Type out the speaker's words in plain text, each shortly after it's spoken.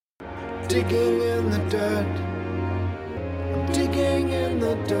digging in the dirt. I'm digging in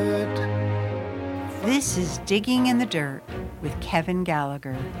the dirt. This is Digging in the Dirt with Kevin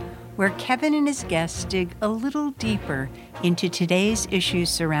Gallagher, where Kevin and his guests dig a little deeper into today's issues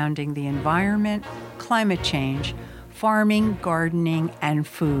surrounding the environment, climate change, farming, gardening, and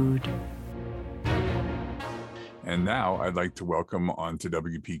food. And now I'd like to welcome onto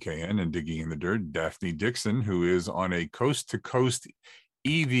WPKN and Digging in the Dirt, Daphne Dixon, who is on a coast-to-coast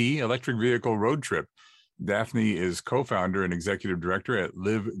EV electric vehicle road trip. Daphne is co-founder and executive director at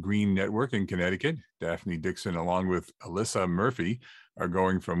Live Green Network in Connecticut. Daphne Dixon, along with Alyssa Murphy, are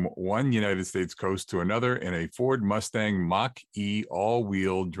going from one United States coast to another in a Ford Mustang Mach-E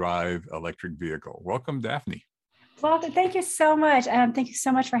all-wheel drive electric vehicle. Welcome, Daphne. Well, thank you so much. Thank you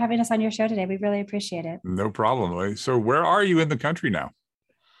so much for having us on your show today. We really appreciate it. No problem. So where are you in the country now?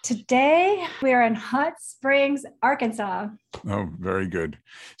 Today, we are in Hot Springs, Arkansas. Oh, very good.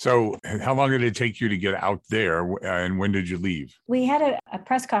 So how long did it take you to get out there, and when did you leave? We had a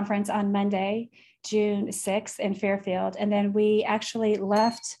press conference on Monday, June 6th in Fairfield, and then we actually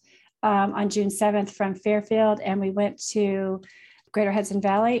left on June 7th from Fairfield, and we went to Greater Hudson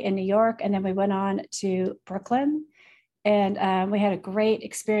Valley in New York, and then we went on to Brooklyn. And we had a great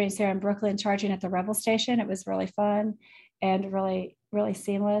experience there in Brooklyn charging at the Rebel Station. It was really fun and really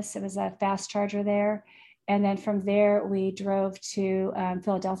seamless. It was a fast charger there. And then from there, we drove to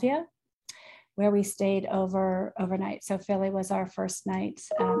Philadelphia, where we stayed overnight. So Philly was our first night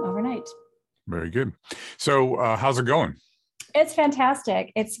overnight. Very good. So how's it going? It's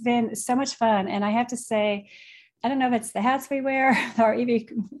fantastic. It's been so much fun. And I have to say, I don't know if it's the hats we wear, our EV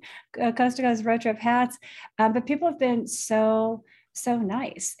Coast to Coast road trip hats, but people have been so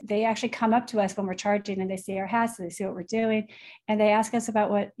nice. They actually come up to us when we're charging and they see our hats, and they see what we're doing. And they ask us about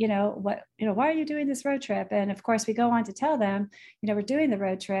why are you doing this road trip? And of course we go on to tell them, we're doing the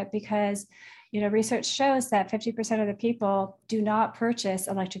road trip because, research shows that 50% of the people do not purchase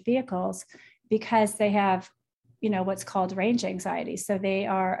electric vehicles because they have, what's called range anxiety. So they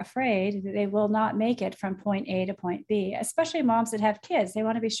are afraid that they will not make it from point A to point B, especially moms that have kids. They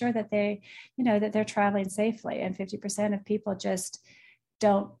want to be sure that that they're traveling safely. And 50% of people just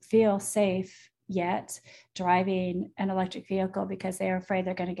don't feel safe yet driving an electric vehicle because they're afraid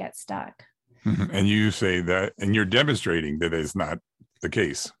they're going to get stuck. And you say that, and you're demonstrating that it's not the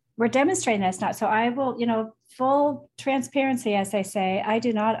case. We're demonstrating that's not. So I will, full transparency, as I say, I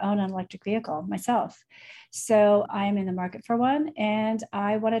do not own an electric vehicle myself. So I'm in the market for one. And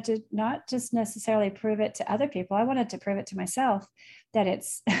I wanted to not just necessarily prove it to other people. I wanted to prove it to myself that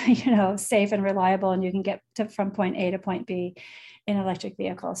it's, safe and reliable and you can get from point A to point B in electric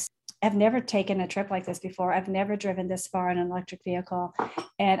vehicles. I've never taken a trip like this before. I've never driven this far in an electric vehicle.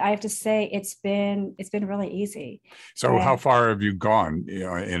 And I have to say, it's been really easy. So how far have you gone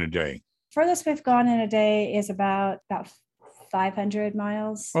in a day? Furthest we've gone in a day is about 500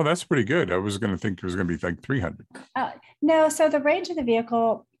 miles. Oh, that's pretty good. I was going to think it was going to be like 300. No, so the range of the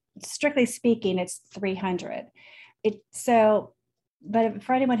vehicle, strictly speaking, it's 300. But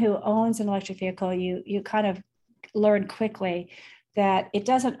for anyone who owns an electric vehicle, you kind of learn quickly that it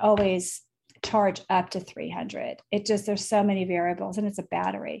doesn't always charge up to 300. There's so many variables, and it's a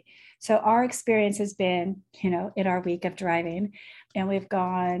battery. So our experience has been, in our week of driving, and we've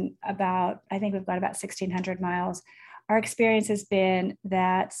gone about 1,600 miles. Our experience has been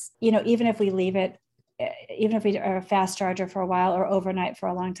that, even if we leave it, even if we are a fast charger for a while or overnight for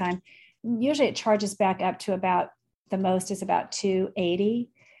a long time, usually it charges back up to about 280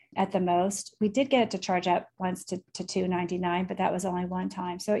 at the most. We did get it to charge up once to 299, but that was only one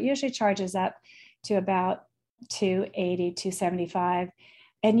time. So it usually charges up to about 280, 275.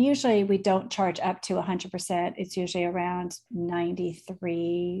 And usually we don't charge up to 100%. It's usually around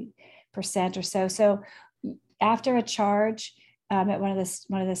 93% or so. So after a charge at one of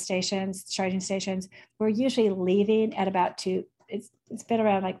the stations, charging stations, we're usually leaving at about it's been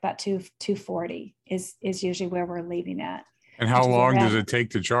around like about 240 is usually where we're leaving at. And how long does it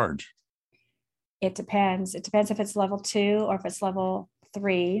take to charge? It depends. It depends if it's level 2 or if it's level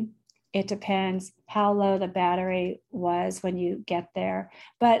 3. It depends how low the battery was when you get there.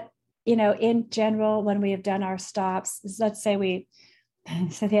 But, in general, when we have done our stops, let's say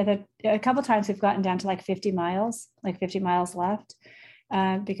a couple of times we've gotten down to like 50 miles left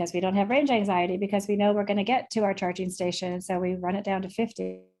because we don't have range anxiety, because we know we're going to get to our charging station. So we run it down to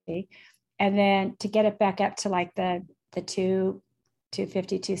 50. And then to get it back up to like the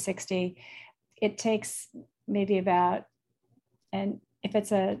 250, 260, it takes maybe about, and if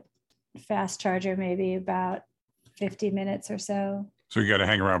it's a fast charger, maybe about 50 minutes or so. So you got to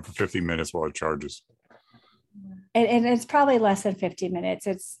hang around for 50 minutes while it charges. And it's probably less than 50 minutes.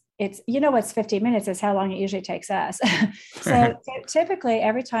 it's, what's 15 minutes is how long it usually takes us. So typically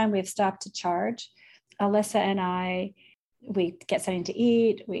every time we've stopped to charge, Alyssa and I, we get something to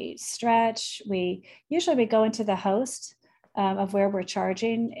eat, we stretch, we go into the host of where we're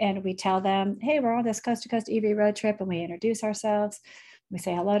charging, and we tell them, hey, we're on this coast to coast EV road trip, and we introduce ourselves. We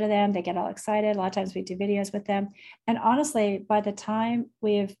say hello to them. They get all excited. A lot of times we do videos with them. And honestly, by the time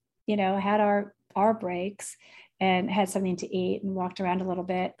we've, had our breaks and had something to eat and walked around a little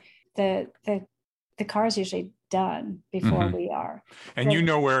bit, the car is usually done before we are. And so, you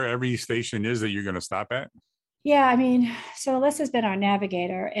know where every station is that you're going to stop at? Yeah, I mean, so Alyssa's been our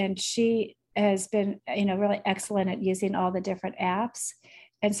navigator, and she has been, really excellent at using all the different apps.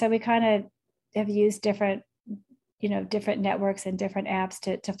 And so we kind of have used different networks and different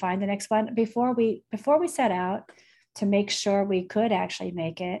apps to find the next one. Before we set out to make sure we could actually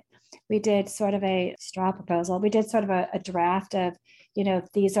make it, we did sort of a straw proposal. We did sort of a draft of,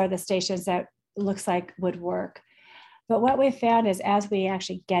 these are the stations that looks like would work. But what we found is, as we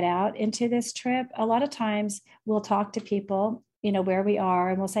actually get out into this trip, a lot of times we'll talk to people, where we are,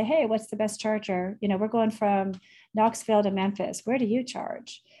 and we'll say, hey, what's the best charger? We're going from Knoxville to Memphis. Where do you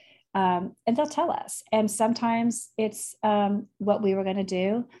charge? And they'll tell us. And sometimes it's what we were going to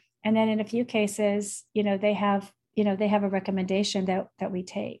do. And then in a few cases, they have a recommendation that we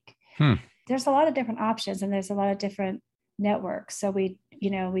take. There's a lot of different options, and there's a lot of different networks. So we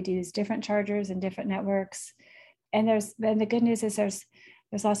use different chargers and different networks. And the good news is there's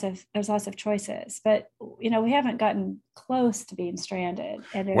lots of choices, but we haven't gotten close to being stranded.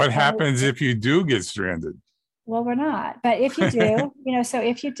 And what happens if you do get stranded? Well, we're not, but if you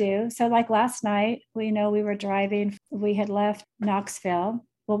do, so like last night, we were driving, we had left Knoxville.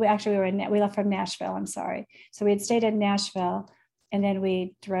 Well, we left from Nashville. I'm sorry. So we had stayed in Nashville, and then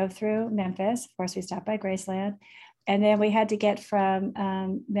we drove through Memphis. Of course, we stopped by Graceland, and then we had to get from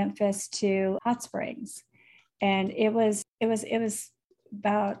Memphis to Hot Springs. And it was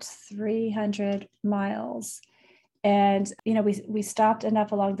about 300 miles. And, we stopped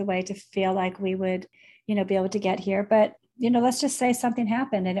enough along the way to feel like we would, be able to get here. But, let's just say something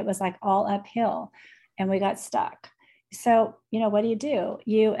happened and it was like all uphill and we got stuck. So, what do?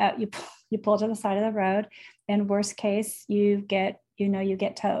 You pull to the side of the road, and worst case, you get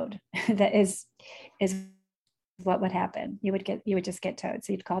towed. That is what would happen. You would just get towed.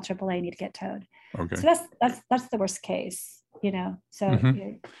 So you'd call AAA and you'd get towed. Okay. So that's the worst case, so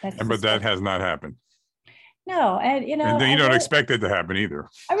but that has not happened. No. And, and you don't expect it to happen either.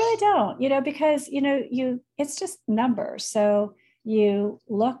 I really don't, because, it's just numbers. So you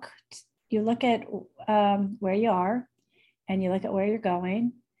look at where you are, and you look at where you're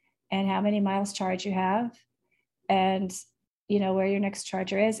going and how many miles charge you have, and, where your next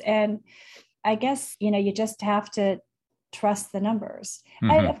charger is. And I guess, you just have to trust the numbers.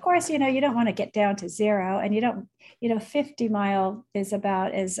 And of course, you don't want to get down to zero, and you don't, 50 mile is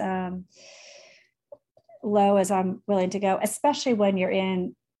about as low as I'm willing to go, especially when you're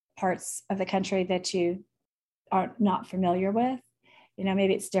in parts of the country that you are not familiar with.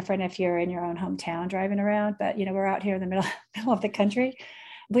 Maybe it's different if you're in your own hometown driving around, but, we're out here in the middle of the country.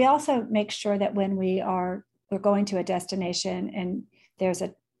 We also make sure that when we're going to a destination and there's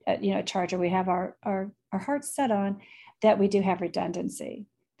a charger we have our hearts set on, that we do have redundancy,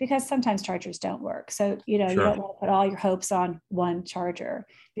 because sometimes chargers don't work. So, you don't want to put all your hopes on one charger,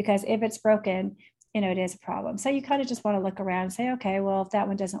 because if it's broken, it is a problem. So you kind of just want to look around and say, okay, well, if that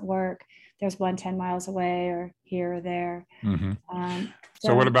one doesn't work, there's one 10 miles away or here or there.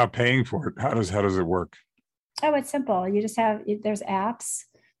 So what about paying for it? How does it work? Oh, it's simple. You just there's apps,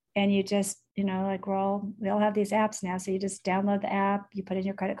 and you just, like we all have these apps now. So you just download the app, you put in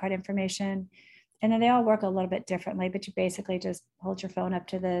your credit card information, and then they all work a little bit differently, but you basically just hold your phone up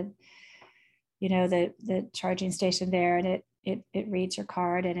to the charging station there, and it reads your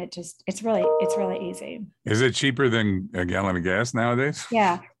card, and it's really easy. Is it cheaper than a gallon of gas nowadays?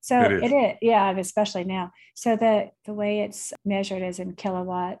 Yeah. So it is. Yeah, especially now. So the way it's measured is in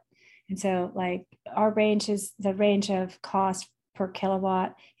kilowatt. And so like the range of cost per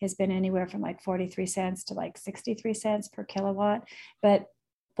kilowatt has been anywhere from like 43 cents to like 63 cents per kilowatt. But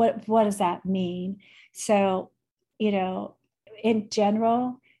what does that mean? So, in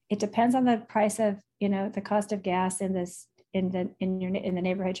general, it depends on the price of, the cost of gas in the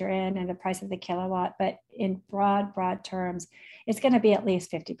neighborhood you're in, and the price of the kilowatt. But in broad terms, it's going to be at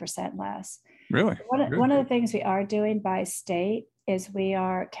least 50% less. Really? One of the things we are doing by state is we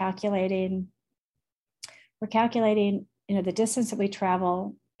are calculating, the distance that we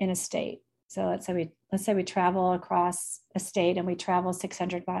travel in a state. So let's say we travel across a state and we travel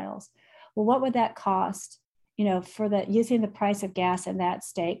 600 miles. Well, what would that cost for the using the price of gas in that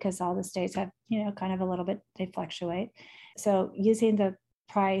state, because all the states have, kind of a little bit, they fluctuate. So using the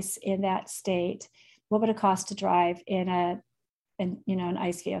price in that state, what would it cost to drive in an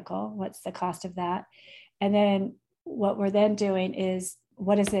ICE vehicle? What's the cost of that? And then what we're then doing is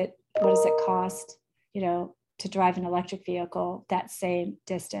what does it cost, to drive an electric vehicle that same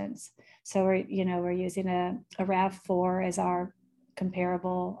distance? So we're using a RAV4 as our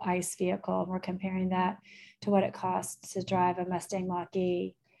comparable ICE vehicle. We're comparing that to what it costs to drive a Mustang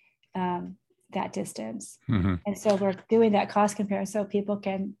Mach-E that distance. Mm-hmm. And so we're doing that cost comparison so people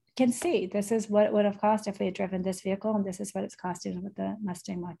can see this is what it would have cost if we had driven this vehicle, and this is what it's costing with the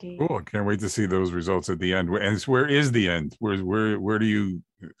Mustang Mach-E. Cool. Can't wait to see those results at the end. And where is the end? Where do you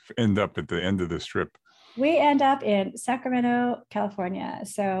end up at the end of this trip? We end up in Sacramento, California.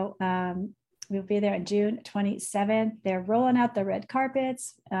 So we'll be there on June 27th. They're rolling out the red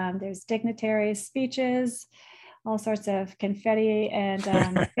carpets. There's dignitaries, speeches, all sorts of confetti and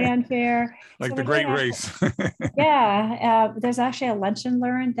fanfare. Like so the Great Race. Yeah. There's actually a lunch and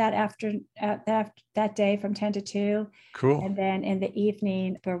learn that day from 10 to 2. Cool. And then in the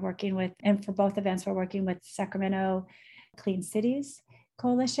evening, and for both events, we're working with Sacramento Clean Cities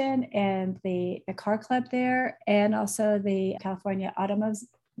Coalition and the car club there, and also the California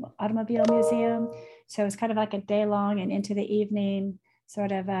Automobile Museum. So it's kind of like a day long and into the evening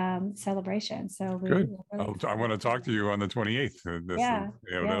sort of celebration. So good. I want to talk to you on the 28th.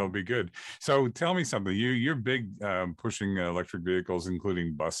 That'll be good. So tell me something. You're big pushing electric vehicles,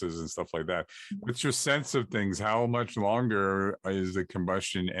 including buses and stuff like that. What's your sense of things? How much longer is the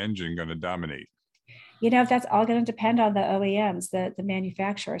combustion engine going to dominate? That's all going to depend on the OEMs, the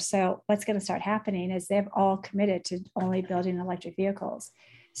manufacturers. So what's going to start happening is they've all committed to only building electric vehicles.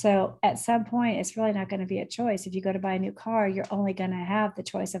 So at some point, it's really not going to be a choice. If you go to buy a new car, you're only going to have the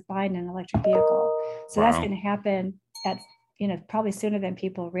choice of buying an electric vehicle. So that's going to happen at, probably sooner than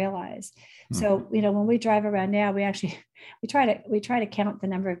people realize. So, when we drive around now, we try to count the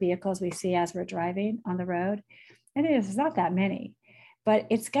number of vehicles we see as we're driving on the road. And it's not that many, but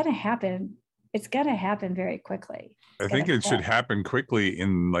it's going to happen. It's going to happen very quickly. I think it should happen quickly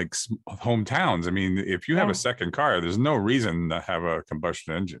in like hometowns. I mean, if you have a second car, there's no reason to have a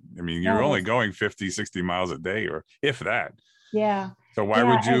combustion engine. I mean, you're only going 50, 60 miles a day, or if that. Yeah. So why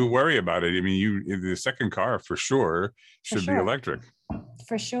would you worry about it? I mean, the second car for sure should be electric.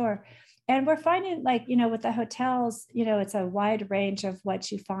 For sure. And we're finding with the hotels, it's a wide range of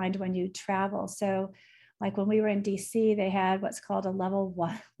what you find when you travel. So like when we were in DC, they had what's called a level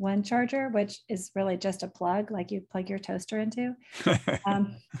one charger, which is really just a plug, like you plug your toaster into.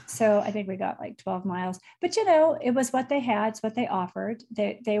 So I think we got like 12 miles, but it was what they had, it's what they offered.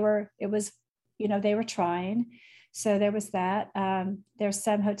 They were trying. So there was that. There's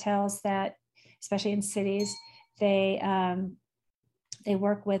some hotels that, especially in cities, they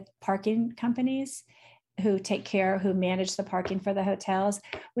work with parking companies who manage the parking for the hotels.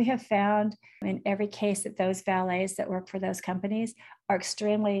 We have found in every case that those valets that work for those companies are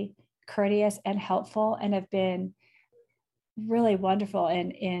extremely courteous and helpful and have been really wonderful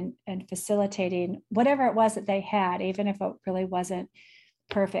in facilitating whatever it was that they had, even if it really wasn't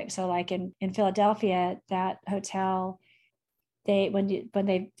perfect. So like in Philadelphia, that hotel,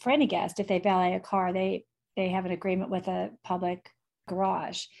 for any guest, if they valet a car, they have an agreement with a public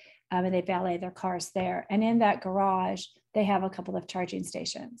garage. And they valet their cars there. And in that garage, they have a couple of charging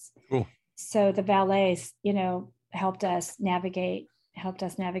stations. Cool. So the valets, helped us navigate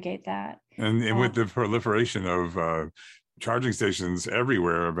that. And with the proliferation of charging stations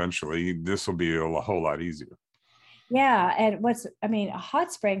everywhere, eventually, this will be a whole lot easier. Yeah. And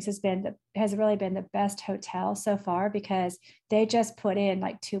Hot Springs has really been the best hotel so far, because they just put in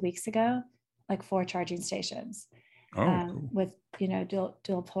like 2 weeks ago, like 4 charging stations. Cool. With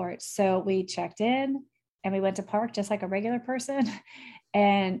dual ports. So we checked in and we went to park just like a regular person,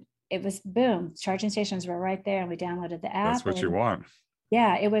 and it was boom, charging stations were right there, and we downloaded the app. That's what you want.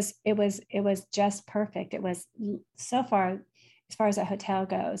 Yeah, it was just perfect. It was so far, as far as a hotel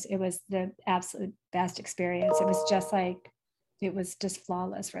goes, it was the absolute best experience. It was just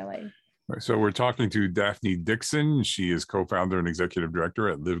flawless, really. So we're talking to Daphne Dixon. She is co-founder and executive director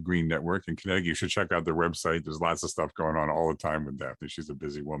at Live Green Network in Connecticut. You should check out their website. There's lots of stuff going on all the time with Daphne. She's a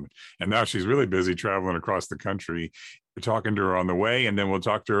busy woman. And now she's really busy traveling across the country. We're talking to her on the way, and then we'll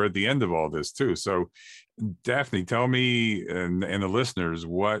talk to her at the end of all this too. So Daphne, tell me and the listeners,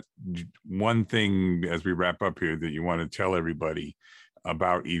 what one thing as we wrap up here that you want to tell everybody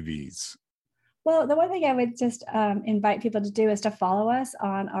about EVs? Well, the one thing I would just invite people to do is to follow us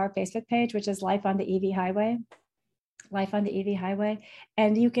on our Facebook page, which is Life on the EV Highway. life on the EV highway.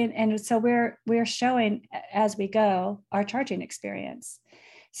 And so we're showing as we go our charging experience.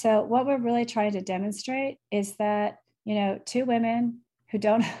 So what we're really trying to demonstrate is that, two women who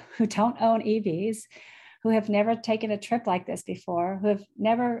don't own EVs, who have never taken a trip like this before, who have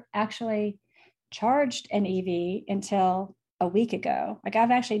never actually charged an EV until a week ago. Like, I've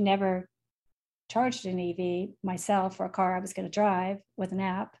actually never charged an EV myself for a car I was going to drive with an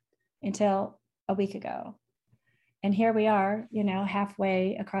app until a week ago. And here we are,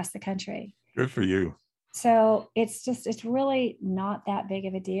 halfway across the country. Good for you. So it's really not that big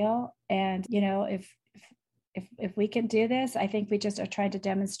of a deal. And, if we can do this, I think we just are trying to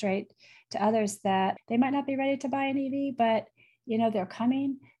demonstrate to others that they might not be ready to buy an EV, but they're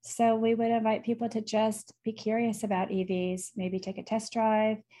coming. So we would invite people to just be curious about EVs, maybe take a test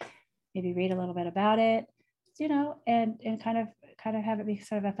drive, maybe read a little bit about it, and kind of have it be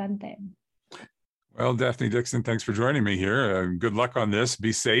sort of a fun thing. Well, Daphne Dixon, thanks for joining me here. Good luck on this.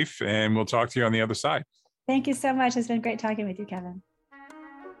 Be safe, and we'll talk to you on the other side. Thank you so much. It's been great talking with you, Kevin.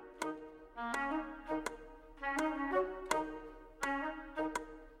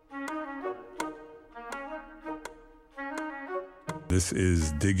 This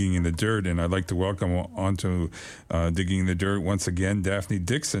is Digging in the Dirt, and I'd like to welcome onto Digging in the Dirt once again Daphne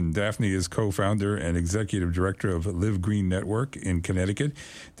Dixon. Daphne is co-founder and executive director of Live Green Network in Connecticut.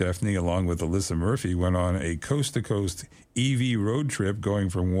 Daphne, along with Alyssa Murphy, went on a coast-to-coast EV road trip going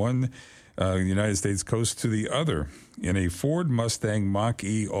from one United States coast to the other in a Ford Mustang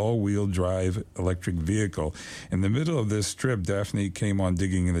Mach-E all-wheel drive electric vehicle. In the middle of this trip, Daphne came on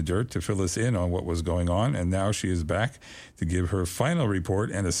Digging in the Dirt to fill us in on what was going on, and now she is back to give her final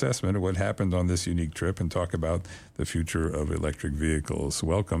report and assessment of what happened on this unique trip and talk about the future of electric vehicles.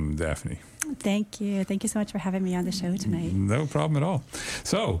 Welcome, Daphne. Thank you. Thank you so much for having me on the show tonight. No problem at all.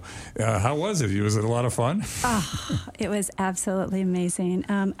 So, how was it? Was it a lot of fun? Oh, it was absolutely amazing.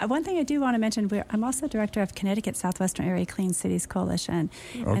 One thing I do want to mention, I'm also director of Connecticut Southwestern Area Clean Cities Coalition.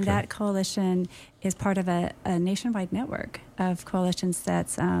 Okay. And that coalition is part of a nationwide network of coalitions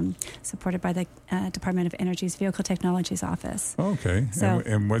that's supported by the Department of Energy's Vehicle Technologies Office. Okay. So,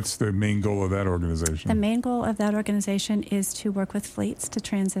 and what's the main goal of that organization? The main goal of that organization is to work with fleets to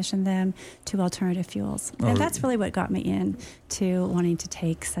transition them to alternative fuels. And that's really what got me into wanting to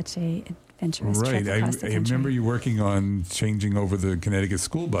take such a adventurous trip across the country. I remember you working on changing over the Connecticut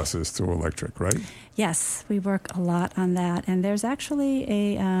school buses to electric, right? Yes, we work a lot on that. And there's actually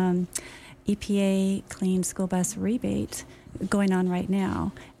a EPA clean school bus rebate going on right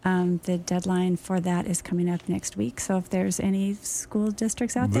now. The deadline for that is coming up next week. So if there's any school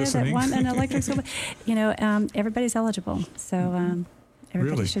districts out there that want an electric school bus, everybody's eligible. So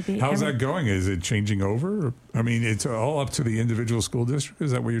everybody should be. How's that going? Is it changing over? I mean, it's all up to the individual school district.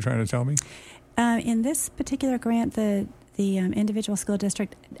 Is that what you're trying to tell me? In this particular grant, the individual school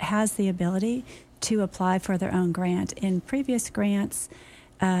district has the ability to apply for their own grant. In previous grants,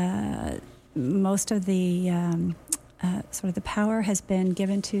 most of the sort of the power has been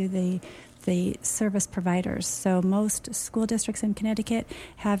given to the service providers. So most school districts in Connecticut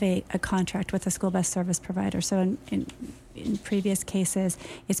have a contract with a school bus service provider. So in previous cases,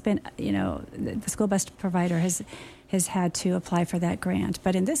 it's been, the school bus provider has had to apply for that grant.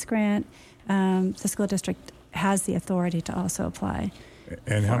 But in this grant, the school district has the authority to also apply.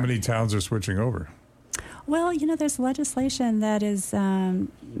 And how many towns are switching over? Well, there's legislation that is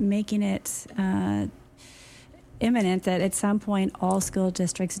making it imminent that at some point all school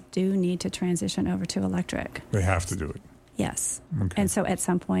districts do need to transition over to electric. They have to do it. Yes. Okay. And so at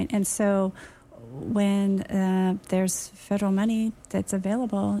some point. And so when there's federal money that's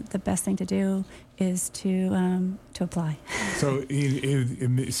available, the best thing to do is to apply. So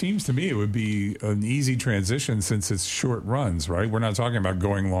it seems to me it would be an easy transition since it's short runs, right? We're not talking about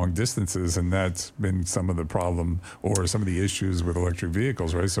going long distances, and that's been some of the problem or some of the issues with electric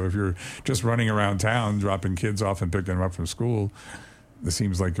vehicles, right? So if you're just running around town, dropping kids off and picking them up from school, it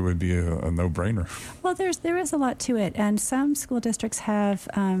seems like it would be a no-brainer. Well, there is a lot to it, and some school districts have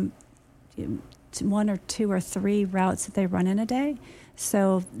one or two or three routes that they run in a day.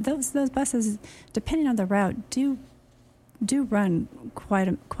 So those buses, depending on the route, do run quite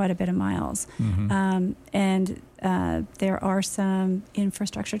a bit of miles. Mm-hmm. And there are some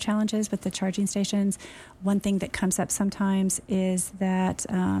infrastructure challenges with the charging stations. One thing that comes up sometimes is that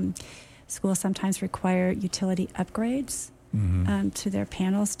schools sometimes require utility upgrades. Mm-hmm. To their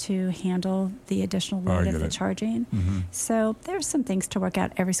panels to handle the additional load of the charging. Mm-hmm. So there's some things to work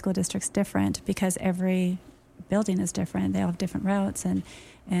out. Every school district's different because every building is different. They all have different routes and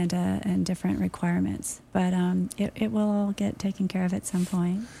different requirements. But it will all get taken care of at some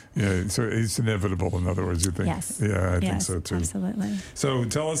point. Yeah, so it's inevitable, in other words, you think? Yes. Yeah, I think so too. Absolutely. So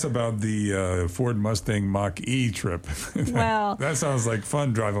tell us about the Ford Mustang Mach-E trip. Well, that sounds like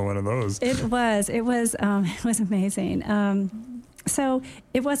fun, driving one of those. It was amazing. So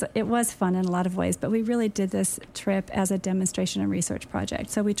it was fun in a lot of ways, but we really did this trip as a demonstration and research project.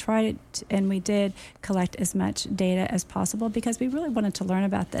 So we tried it, and we did collect as much data as possible because we really wanted to learn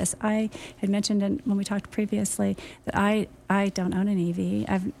about this. I had mentioned when we talked previously that I don't own an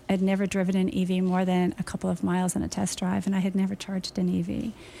EV. I'd never driven an EV more than a couple of miles in a test drive, and I had never charged an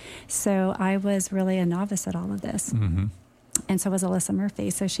EV. So I was really a novice at all of this. Mm-hmm. And so was Alyssa Murphy.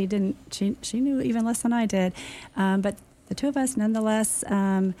 So she knew even less than I did. But the two of us, nonetheless,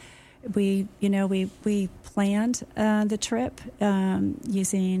 we planned the trip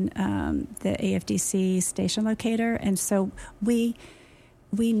using the AFDC station locator, and so we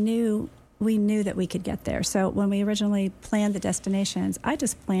knew that we could get there. So when we originally planned the destinations, I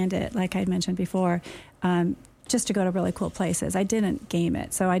just planned it, like I mentioned before, just to go to really cool places. I didn't game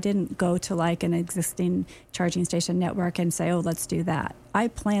it. So I didn't go to like an existing charging station network and say, oh, let's do that. I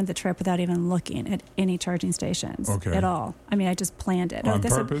planned the trip without even looking at any charging stations at all. I mean, I just planned it. On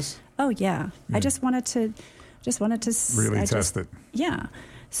purpose? Yeah. I just wanted to really test it. Yeah.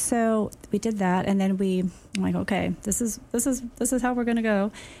 So we did that, and then I'm like, okay, this is how we're going to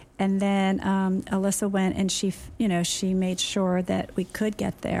go. And then Alyssa went, and she made sure that we could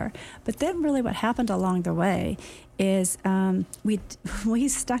get there. But then really what happened along the way is we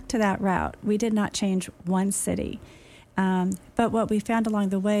stuck to that route. We did not change one city. But what we found along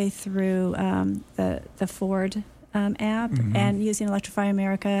the way through the Ford app and using Electrify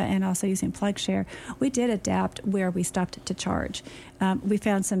America and also using PlugShare, we did adapt where we stopped to charge. We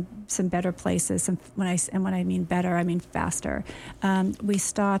found some better places. When I mean better, I mean faster. We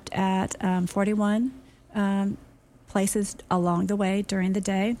stopped at 41 places along the way during the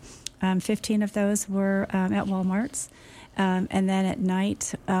day. 15 of those were at Walmarts. And then at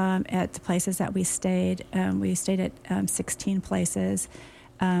night, at the places that we stayed at 16 places.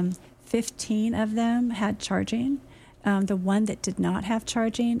 15 of them had charging. The one that did not have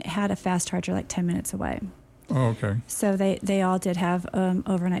charging had a fast charger like 10 minutes away. Oh, okay. So they all did have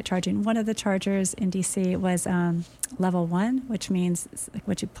overnight charging. One of the chargers in DC was level 1, which means like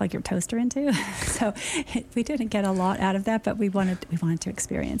what you plug your toaster into. So we didn't get a lot out of that, but we wanted to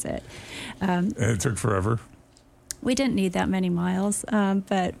experience it. And it took forever. We didn't need that many miles,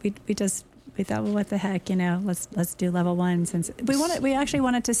 but we thought, well, what the heck, let's do level 1 since we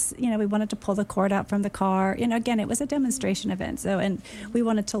wanted to pull the cord out from the car. Again, it was a demonstration event. So, and we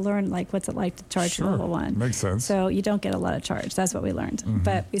wanted to learn like what's it like to charge level 1. Makes sense. So you don't get a lot of charge. That's what we learned,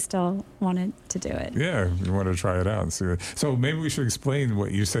 but we still wanted to do it. Yeah, we want to try it out and see. So maybe we should explain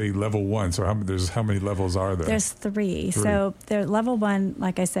what you say level 1. So how many levels are there? There's 3. So level 1,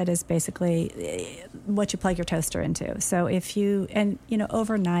 like I said, is basically what you plug your toaster into. So if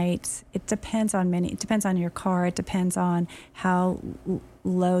overnight, it depends on your car. It depends on how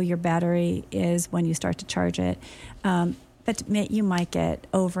low your battery is when you start to charge it. But you might get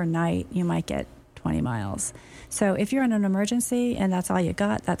overnight, 20 miles. So if you're in an emergency and that's all you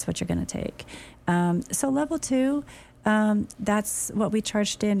got, that's what you're going to take. So level 2, that's what we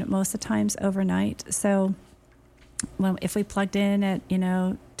charged in most of the times overnight. So if we plugged in at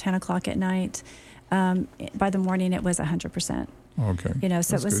 10 o'clock at night, by the morning it was 100%. Okay.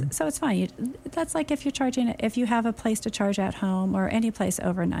 So it's fine. That's like if you're charging, if you have a place to charge at home or any place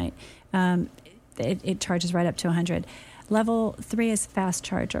overnight, it charges right up to 100. Level 3 is fast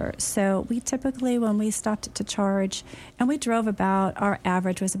charger. So we typically, when we stopped to charge, and we drove our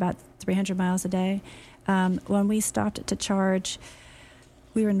average was about 300 miles a day. When we stopped to charge,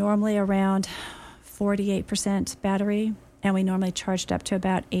 we were normally around 48% battery, and we normally charged up to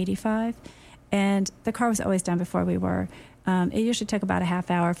about 85. And the car was always done before we were. It usually took about a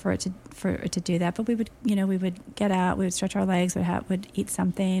half hour for it to do that. But we would get out, we would stretch our legs, would eat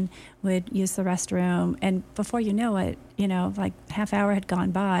something, would use the restroom, and before you know it, like half hour had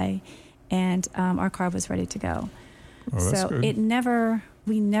gone by, and our car was ready to go. Oh, that's so good.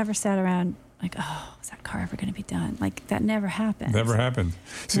 We never sat around like, oh, is that car ever going to be done? Like, that never happened. Never happened.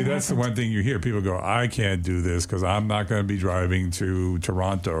 See, that's the one thing you hear. People go, I can't do this because I'm not going to be driving to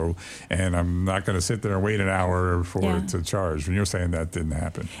Toronto, and I'm not going to sit there and wait an hour for it to charge. And you're saying that didn't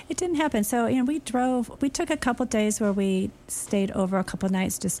happen. It didn't happen. So, we took a couple days where we stayed over a couple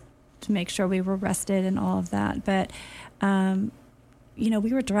nights just to make sure we were rested and all of that. But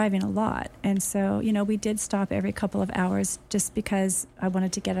we were driving a lot. And so, we did stop every couple of hours just because I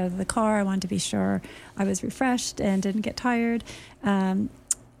wanted to get out of the car. I wanted to be sure I was refreshed and didn't get tired.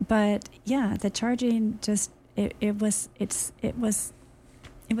 But yeah, the charging just, it was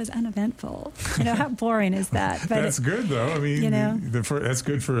uneventful. How boring is that? But that's good, though. I mean, that's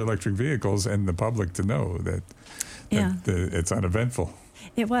good for electric vehicles and the public to know that it's uneventful.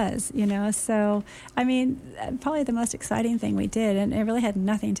 It was, so, I mean, probably the most exciting thing we did, and it really had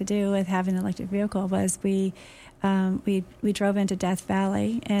nothing to do with having an electric vehicle, was we drove into Death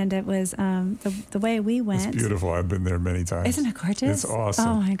Valley, and it was the way we went. It's beautiful. I've been there many times. Isn't it gorgeous? It's awesome.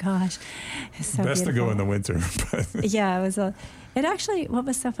 Oh, my gosh. It's so best beautiful. to go in the winter. But yeah, it actually, what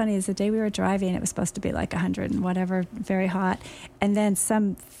was so funny is the day we were driving, it was supposed to be like 100 and whatever, very hot, and then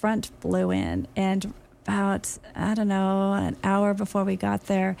some front blew in, and about, I don't know, an hour before we got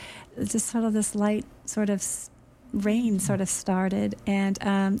there, just sort of this light sort of rain sort of started, and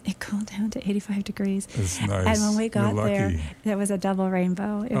it cooled down to 85 degrees. It's nice. And when we got there, lucky. there was a double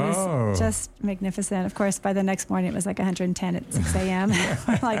rainbow. It was just magnificent. Of course, by the next morning, it was like 110 at 6 a.m.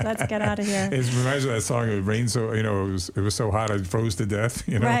 We're like, let's get out of here. It reminds me of that song, it rained so, it was so hot I froze to death.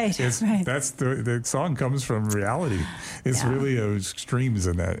 Right, right. That's the song comes from reality. It's really extremes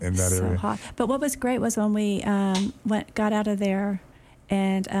in that so area. Hot. But what was great was when we got out of there,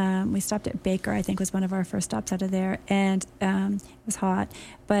 and we stopped at Baker, I think was one of our first stops out of there, and it was hot.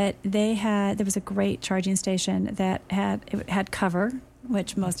 But there was a great charging station that had cover,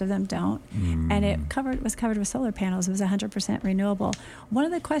 which most of them don't, and it was covered with solar panels. It was 100% renewable. One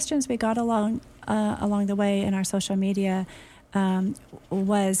of the questions we got along the way in our social media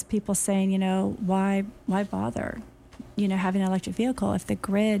was people saying, why bother, having an electric vehicle if the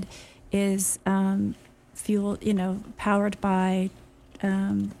grid is fuel, powered by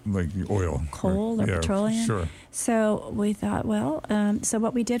like oil, coal or petroleum. Sure. So we thought, so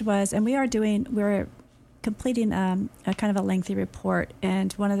what we did was, and we're completing a kind of a lengthy report,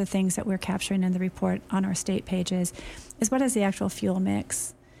 and one of the things that we're capturing in the report on our state pages is what is the actual fuel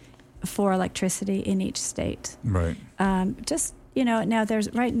mix for electricity in each state. Right. Now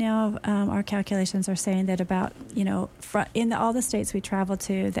our calculations are saying that about, in all the states we travel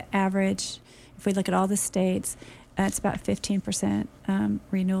to, the average, if we look at all the states, it's about 15%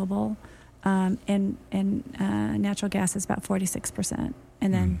 renewable, and natural gas is about 46%,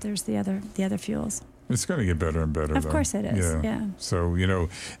 and then there's the other fuels. It's going to get better and better. Of course it is. Yeah. So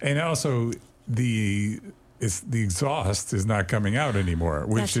and also the exhaust is not coming out anymore,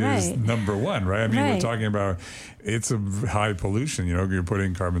 which is number one, right? I mean, we're talking about it's a high pollution. You're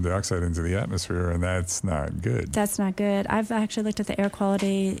putting carbon dioxide into the atmosphere, and that's not good. That's not good. I've actually looked at the air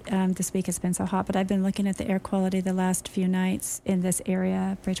quality this week. It's been so hot, but I've been looking at the air quality the last few nights in this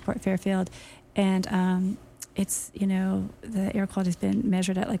area, Bridgeport, Fairfield, and it's, the air quality has been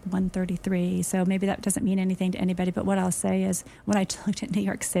measured at like 133. So maybe that doesn't mean anything to anybody. But what I'll say is when I looked at New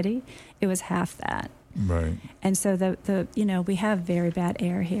York City, it was half that. Right. And so we have very bad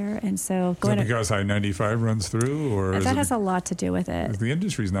air here. And so is that because I-95 runs through, or that has a lot to do with it. The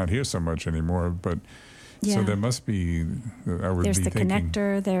industry's not here so much anymore, but so there must be. There's the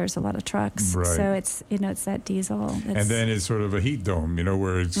connector. There's a lot of trucks. Right. So it's it's that diesel. And then it's sort of a heat dome,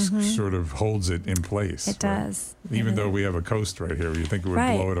 where it sort of holds it in place. It does. Even though we have a coast right here, you think it would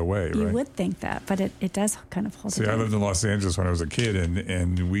blow it away, right? You would think that, but it does kind of hold it. See, I lived in Los Angeles when I was a kid,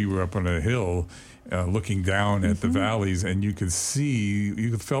 and we were up on a hill looking down at the valleys, and you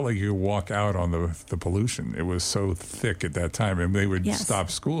felt like you could walk out on the pollution. It was so thick at that time, and they would stop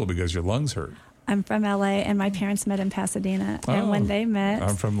school because your lungs hurt. I'm from LA, and my parents met in Pasadena. And when they met,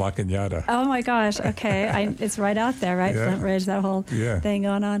 I'm from La Cañada. Oh my gosh! Okay, it's right out there, right? Yeah. Flint Ridge, that whole thing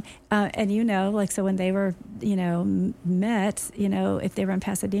going on. And so when they were, met, if they were in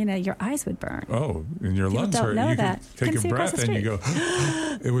Pasadena, your eyes would burn. Oh, and your lungs hurt. Know you that. could take a breath and you go.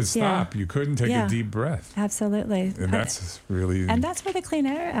 It would stop. You couldn't take a deep breath. Absolutely. And that's really. And that's where the Clean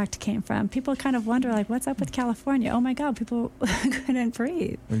Air Act came from. People kind of wonder, like, what's up with California? Oh my God, people couldn't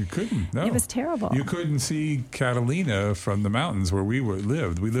breathe. You couldn't. No, it was terrible. You couldn't see Catalina from the mountains where we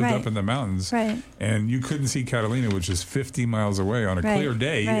lived. We lived up in the mountains, and you couldn't see Catalina, which is 50 miles away. On a clear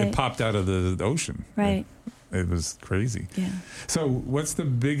day, it popped out of the ocean. Right. It was crazy. Yeah. So, what's the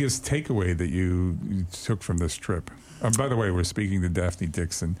biggest takeaway that you took from this trip? By the way, we're speaking to Daphne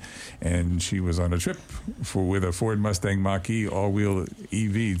Dixon, and she was on a trip with a Ford Mustang Mach-E all-wheel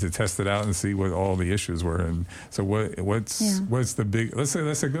EV to test it out and see what all the issues were. And so, what's the big? Let's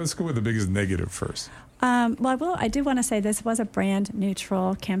go with the biggest negative first. I do want to say this was a brand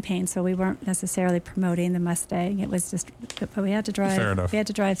neutral campaign, so we weren't necessarily promoting the Mustang. It was just, but we had to drive. Fair enough. We had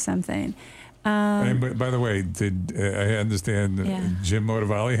to drive something. And by the way, did I understand Jim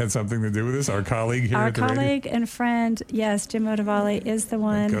Motivali had something to do with this? Our colleague here at the radio? Our colleague and friend, yes, Jim Motivali is the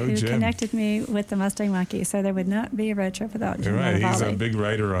one who Jim. connected me with the Mustang Monkey. So there would not be a road trip without Jim You're right. Motivali. He's a big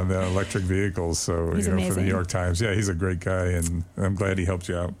writer on the electric vehicles. So, He's for the amazing. New York Times. Yeah, he's a great guy, and I'm glad he helped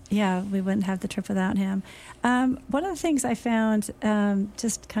you out. Yeah, we wouldn't have the trip without him. One of the things I found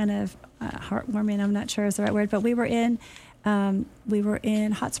just kind of heartwarming, I'm not sure is the right word, but we were in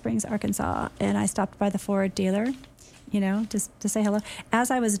Hot Springs, Arkansas, and I stopped by the Ford dealer, just to say hello.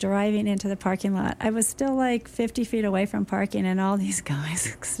 As I was driving into the parking lot, I was still like 50 feet away from parking, and all these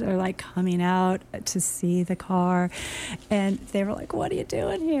guys are like coming out to see the car, and they were like, "What are you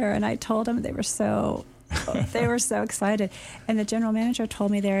doing here?" And I told them. They were so excited. And the general manager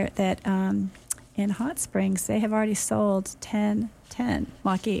told me there that in Hot Springs they have already sold 10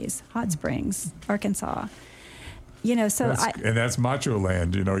 Mach-E's, Hot Springs, Arkansas. That's macho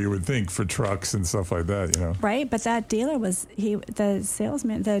land, you would think, for trucks and stuff like that, Right, but that dealer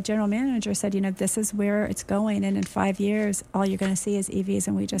the general manager said, this is where it's going, and in 5 years, all you're going to see is EVs,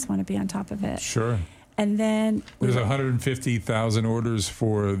 and we just want to be on top of it. Sure. And then there's 150,000 orders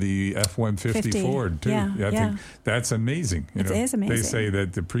for the F-150 Ford too. Yeah, I think that's amazing. It is amazing. They say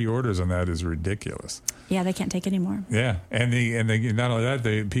that the pre-orders on that is ridiculous. Yeah, they can't take any more. Yeah, and they not only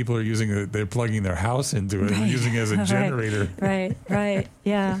that, people are they're plugging their house into it, and using it as a generator. Right.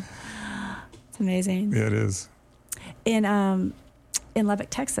 Yeah, it's amazing. Yeah, it is. In Lubbock,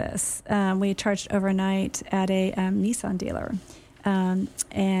 Texas, we charged overnight at a Nissan dealer.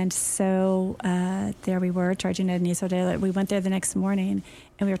 And so there we were charging at a Nissan dealer. We went there the next morning,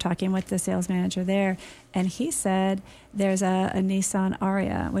 and we were talking with the sales manager there, and he said there's a Nissan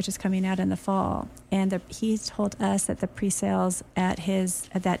Aria which is coming out in the fall, and he told us that the pre-sales at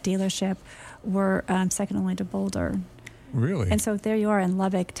that dealership were second only to Boulder. Really? And so there you are in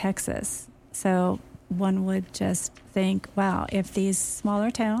Lubbock, Texas. So one would just think, wow, if these smaller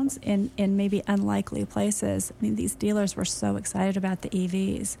towns in maybe unlikely places, these dealers were so excited about the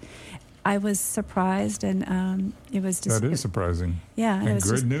EVs. I was surprised, and it was just... That is surprising. Yeah. And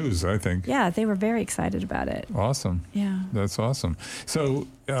good news, I think. Yeah, they were very excited about it. Awesome. Yeah. That's awesome. So...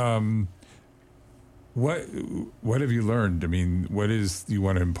 What have you learned? What is you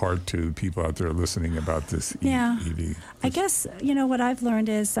want to impart to people out there listening about this EV? I guess, what I've learned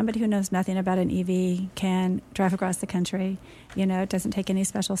is somebody who knows nothing about an EV can drive across the country. It doesn't take any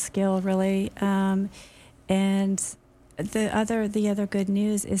special skill, really. And the other good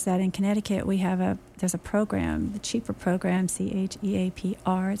news is that in Connecticut there's a program, the CHEAPR program,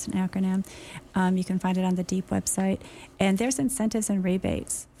 CHEAPR, it's an acronym. You can find it on the DEEP website, and there's incentives and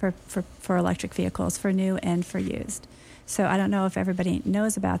rebates for electric vehicles, for new and for used. So I don't know if everybody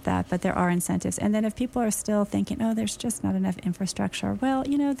knows about that, but there are incentives. And then if people are still thinking, there's just not enough infrastructure, well,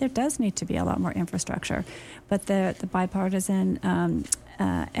 there does need to be a lot more infrastructure. But the bipartisan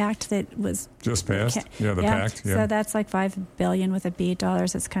act that was just passed, the PACT. Yeah. So that's like $5 billion with a B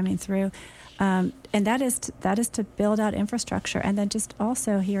dollars that's coming through, and that is to build out infrastructure. And then just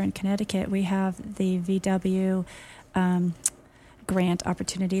also here in Connecticut, we have the VW grant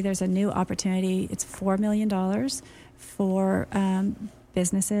opportunity. There's a new opportunity. It's $4 million for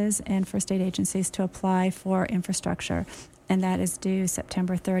businesses and for state agencies to apply for infrastructure, and that is due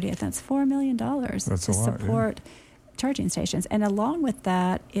September 30th. That's $4 million to support charging stations. And along with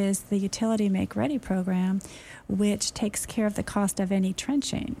that is the Utility Make Ready program, which takes care of the cost of any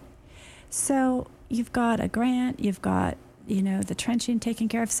trenching. So you've got a grant, you've got the trenching taken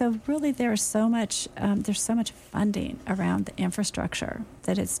care of. So really there's so much funding around the infrastructure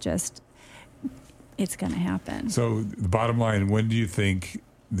that it's going to happen. So the bottom line, when do you think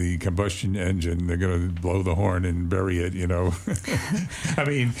the combustion engine, they're going to blow the horn and bury it,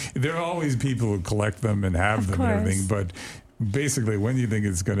 there are always people who collect them and have them and everything, but basically, when do you think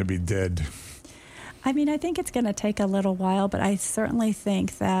it's going to be dead? I think it's going to take a little while, but I certainly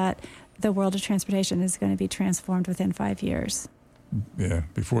think that the world of transportation is going to be transformed within 5 years. Yeah,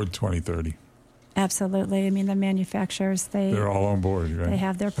 before 2030. Absolutely. The manufacturers, they're all on board, right? They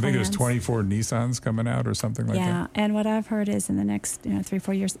have their plans. I think there's 24 Nissans coming out or something like that. Yeah, and what I've heard is in the next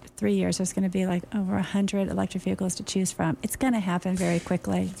 3 years, there's going to be like over 100 electric vehicles to choose from. It's going to happen very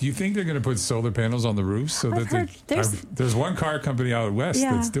quickly. Do you think they're going to put solar panels on the roofs? So there's one car company out west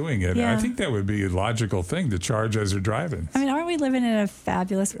that's doing it. Yeah. I think that would be a logical thing to charge as they're driving. Aren't we living in a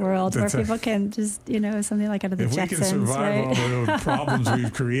fabulous world where people can just, something like out of the Jetsons, if we can survive all the problems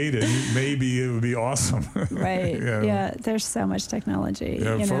we've created, maybe it would would be awesome. Right. Yeah. There's so much technology.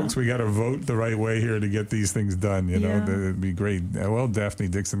 Yeah, folks, we got to vote the right way here to get these things done. You know, it'd be great. Well, Daphne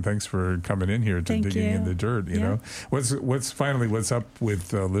Dixon, thanks for coming in here to Digging in the Dirt. You know, what's up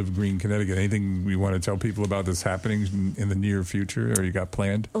with Live Green Connecticut? Anything we want to tell people about that's happening in the near future, or you got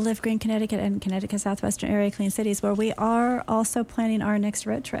planned? Live Green Connecticut and Connecticut Southwestern Area Clean Cities, where we are also planning our next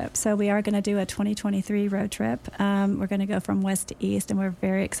road trip. So we are going to do a 2023 road trip. We're going to go from west to east, and we're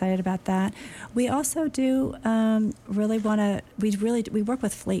very excited about that. We also do we work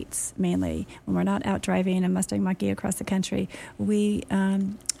with fleets mainly when we're not out driving a Mustang Monkey across the country. We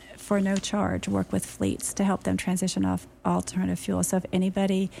for no charge work with fleets to help them transition off alternative fuel. So if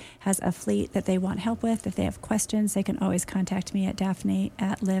anybody has a fleet that they want help with, if they have questions, they can always contact me at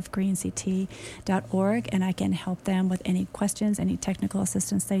daphne@livegreenct.org, and I can help them with any questions, any technical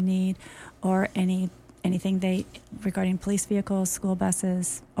assistance they need, or anything regarding police vehicles, school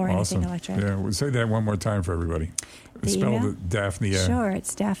buses, or anything electric. Yeah, we'll say that one more time for everybody. Spell it, Daphne. Sure,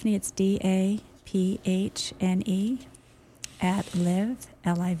 it's Daphne. It's DAPHNE at live,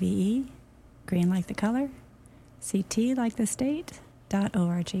 LIVE, green like the color, CT like the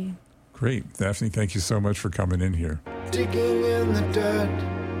state.org. Great. Daphne, thank you so much for coming in here. Digging in the dirt.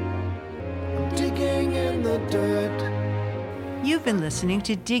 I'm digging in the dirt. You've been listening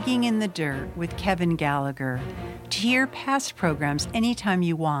to Digging in the Dirt with Kevin Gallagher. To hear past programs anytime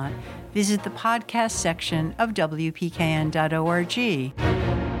you want, visit the podcast section of WPKN.org.